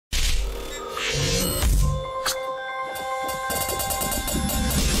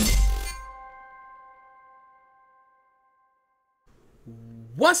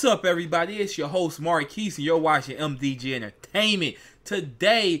What's up, everybody? It's your host, Marquise, and you're watching MDG Entertainment.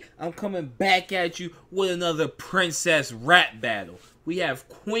 Today, I'm coming back at you with another princess rap battle. We have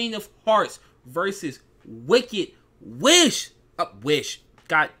Queen of Hearts versus Wicked Wish.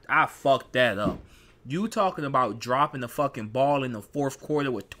 God, I fucked that up. You talking about dropping the fucking ball in the fourth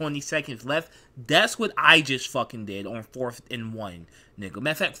quarter with 20 seconds left? That's what I just fucking did on 4th and 1, nigga.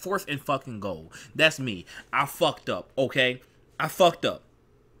 Matter of fact, 4th and fucking goal. That's me. I fucked up, okay? I fucked up.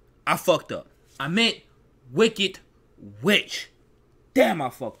 I meant Wicked Witch. Damn, I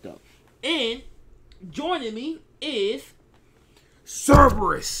fucked up. And joining me is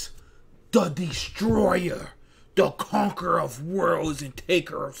Cerberus, the Destroyer, the Conqueror of Worlds and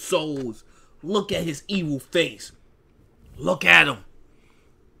Taker of Souls. Look at his evil face. Look at him.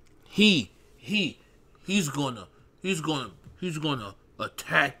 He's gonna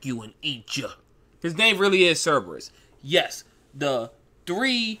attack you and eat you. His name really is Cerberus. Yes, the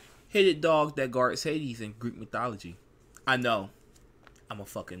three-headed dog that guards Hades in Greek mythology. I know. I'm a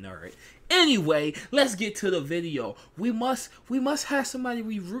fucking nerd. Anyway, let's get to the video. We must have somebody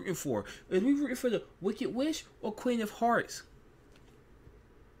we rooting for. Is we rooting for the Wicked Witch or Queen of Hearts?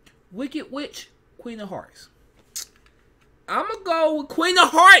 Wicked Witch, Queen of Hearts. I'm gonna go with Queen of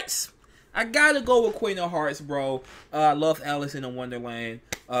Hearts. I gotta go with Queen of Hearts, bro. I love Alice in Wonderland.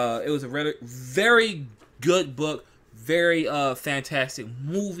 It was a very good book. Very fantastic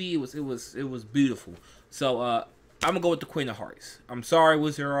movie. It was beautiful. So I'm gonna go with the Queen of Hearts. I'm sorry,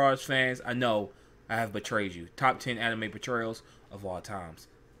 Wizard of Oz fans. I know I have betrayed you. Top 10 anime betrayals of all times.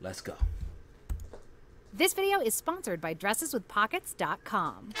 Let's go. This video is sponsored by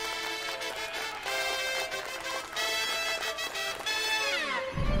DressesWithPockets.com.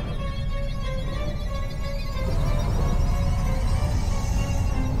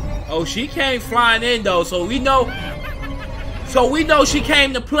 Oh, she came flying in though, so we know she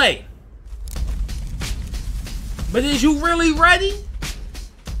came to play. But is you really ready?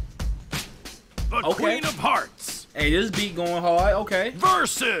 The Queen of Hearts. Hey, this beat going hard. Okay.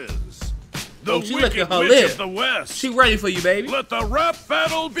 Versus the Wicked Witch lip. of the West. She ready for you, baby. Let the rap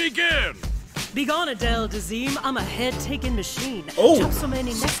battle begin. Begone, Adele Dazeem. I'm a head-taking machine. Oh. Chop so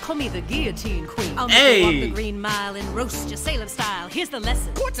many necks, call me the guillotine queen. I'll make you walk the green mile and roast your Salem style. Here's the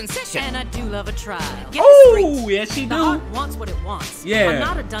lesson. Court's in session. And I do love a trial. Get Oh, yes she the do. heart wants what it wants. Yeah. I'm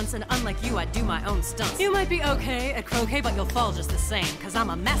not a dunce, and unlike you, I do my own stunts. You might be okay at croquet, but you'll fall just the same. Cause I'm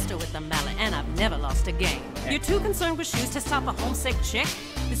a master with the mallet, and I've never lost a game. You're too concerned with shoes to stop a homesick chick.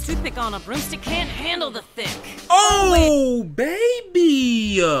 This toothpick on a broomstick can't handle the thick. Oh,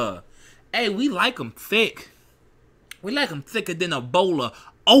 baby. Hey, we like them thick. We like them thicker than a bowl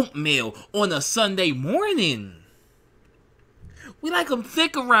of oatmeal on a Sunday morning. We like them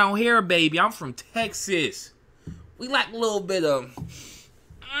thick around here, baby. I'm from Texas. We like a little bit of...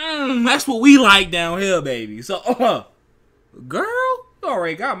 that's what we like down here, baby. So, girl, you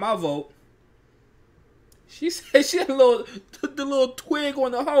already got my vote. She said she had the little twig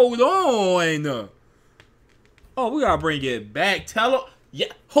on the hold on. Oh, we gotta bring it back. Tell her... Yeah,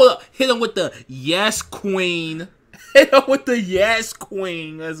 hold up. Hit him with the yes, queen. Hit him with the yes,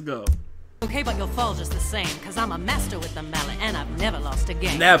 queen. Let's go. Okay, but you'll fall just the same. Cause I'm a master with the mallet, and I've never lost a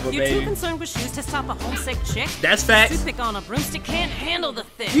game. Never, You're baby. too concerned with shoes to stop a homesick chick. That's facts. Toothpick on a broomstick can't handle the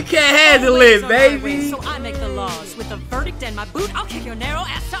thick. You can't handle Always it, on my way, baby. So I make the laws. With the verdict and my boot, I'll kick your narrow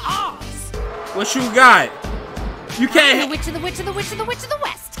ass to Oz. What you got? You I'm can't. the witch of the witch of the witch of the witch of the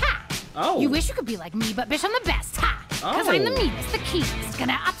west. Ha! Oh. You wish you could be like me, but bitch, I'm the best. Ha! Cause I'm the Oh. meanest, the keenest,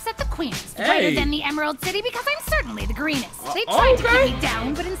 gonna upset the queenest. Hey. Brighter than the Emerald City because I'm certainly the greenest. They tried to okay. keep me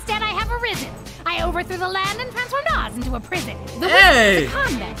down, but instead I have arisen. I overthrew the land and transformed Oz into a prison. The Hey. witch was a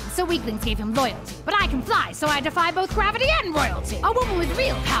con man, so weaklings gave him loyalty. But I can fly, so I defy both gravity and royalty. A woman with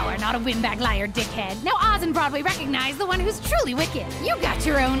real power, not a windbag liar dickhead. Now Oz and Broadway recognize the one who's truly wicked. You got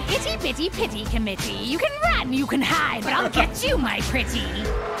your own itty-bitty pity committee. You can run, you can hide, but I'll get you, my pretty.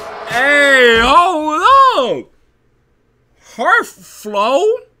 Hey, hold up. Her flow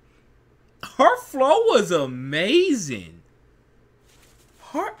was amazing.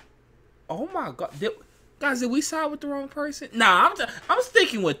 Oh my god, guys, did we side with the wrong person? Nah, I'm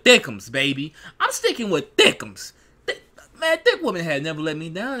sticking with Thickums, baby. I'm sticking with Thickums. Man, Thick woman had never let me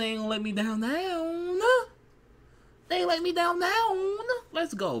down. They ain't gonna let me down now. They ain't let me down now.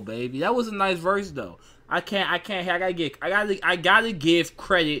 Let's go, baby. That was a nice verse though. I gotta give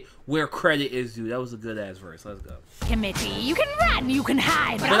credit where credit is due. That was a good ass verse. Let's go. Committee, you can run, you can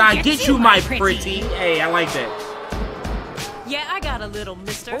hide, But I'll I get you, my pretty. Hey, I like that. Yeah, I got a little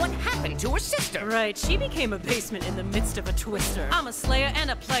mister. What happened to her sister? Right, she became a basement in the midst of a twister. I'm a slayer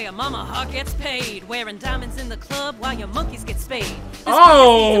and a player, Mama Hawk gets paid. Wearing diamonds in the club while your monkeys get spayed. This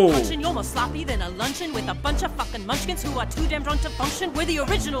Oh! punching, you're more sloppy than a luncheon with a bunch of fucking munchkins who are too damn drunk to function. We're the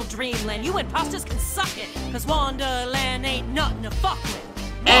original dreamland, you imposters can suck it. Cause Wonderland ain't nothing to fuck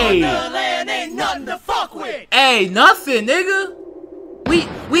with. Hey. Wonderland ain't nothing to fuck with. Hey, nothing, nigga.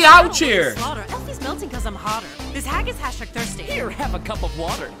 We out here. Slaughter. Elfie's melting cause I'm hotter. This hag is hashtag thirsty. Here, have a cup of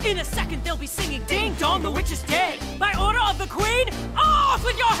water. In a second they'll be singing Ding Dong, the witch is dead. By order of the queen, off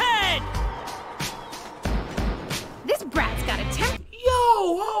with your head! This brat's got a temper. Yo,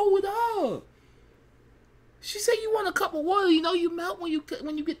 hold up. She said you want a cup of water. You know you melt when you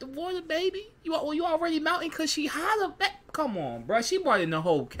get the water, baby. You already melting cause she hotter. Come on, bro. She brought in the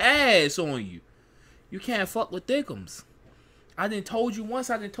whole cast on you. You can't fuck with thickums. I done told you once.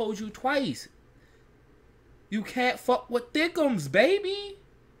 I done told you twice. You can't fuck with thickums, baby.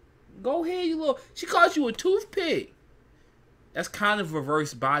 Go ahead, you little. She called you a toothpick. That's kind of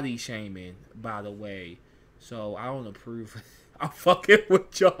reverse body shaming, by the way. So I don't approve. I'm fucking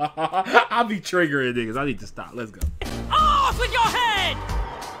with y'all. I'll be triggering niggas. I need to stop. Let's go. Off with your head!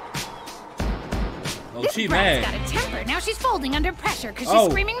 Oh, This she brat's mad. got a temper. Now she's folding under pressure because she's Oh.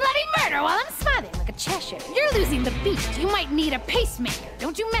 screaming bloody murder while I'm smiling like a Cheshire. You're losing the beat. You might need a pacemaker.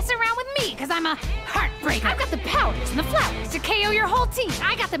 Don't you mess around with me because I'm a heartbreaker. I've got the powders and the flowers to KO your whole team.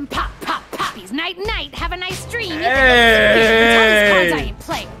 I got them pop, pop, poppies. Night, night. Have a nice dream. You can tell these cards I ain't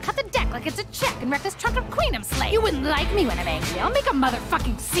playing. Cut the deck like it's a check and wreck this trunk of queen I'm slaying. You wouldn't like me when I'm angry. I'll make a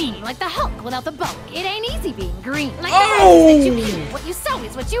motherfucking scene like the Hulk without the bulk. It ain't easy being green. Like the roses that you eat. What you sow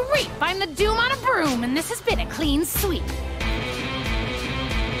is what you reap. I'm the doom on a broom, and this has been a clean sweep.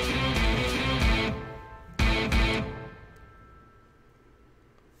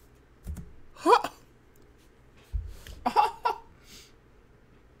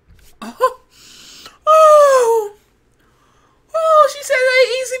 Oh, she said it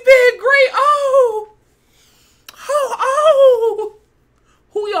ain't easy being great. Oh.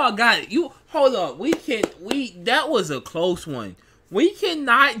 Who y'all got it? You hold up. That was a close one. We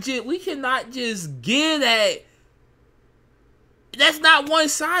cannot just get at. That's not one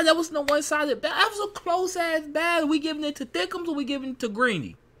side. That wasn't a one-sided battle. That was a close ass battle. We giving it to Thickums or we giving it to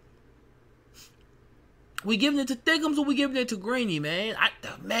Greeny? We giving it to Thickums or we giving it to Greeny, man? I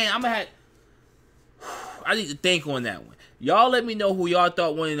need to think on that one. Y'all let me know who y'all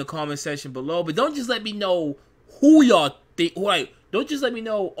thought won in the comment section below. But don't just let me know who y'all think. Don't just let me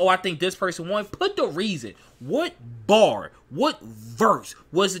know, oh, I think this person won. Put the reason. What bar, what verse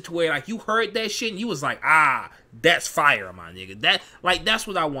was it to where, like, you heard that shit and you was like, ah, that's fire, my nigga. That's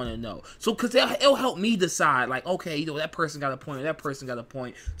what I want to know. So, because it'll help me decide, like, okay, you know, that person got a point or that person got a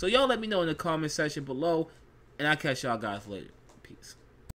point. So, y'all let me know in the comment section below. And I'll catch y'all guys later. Peace.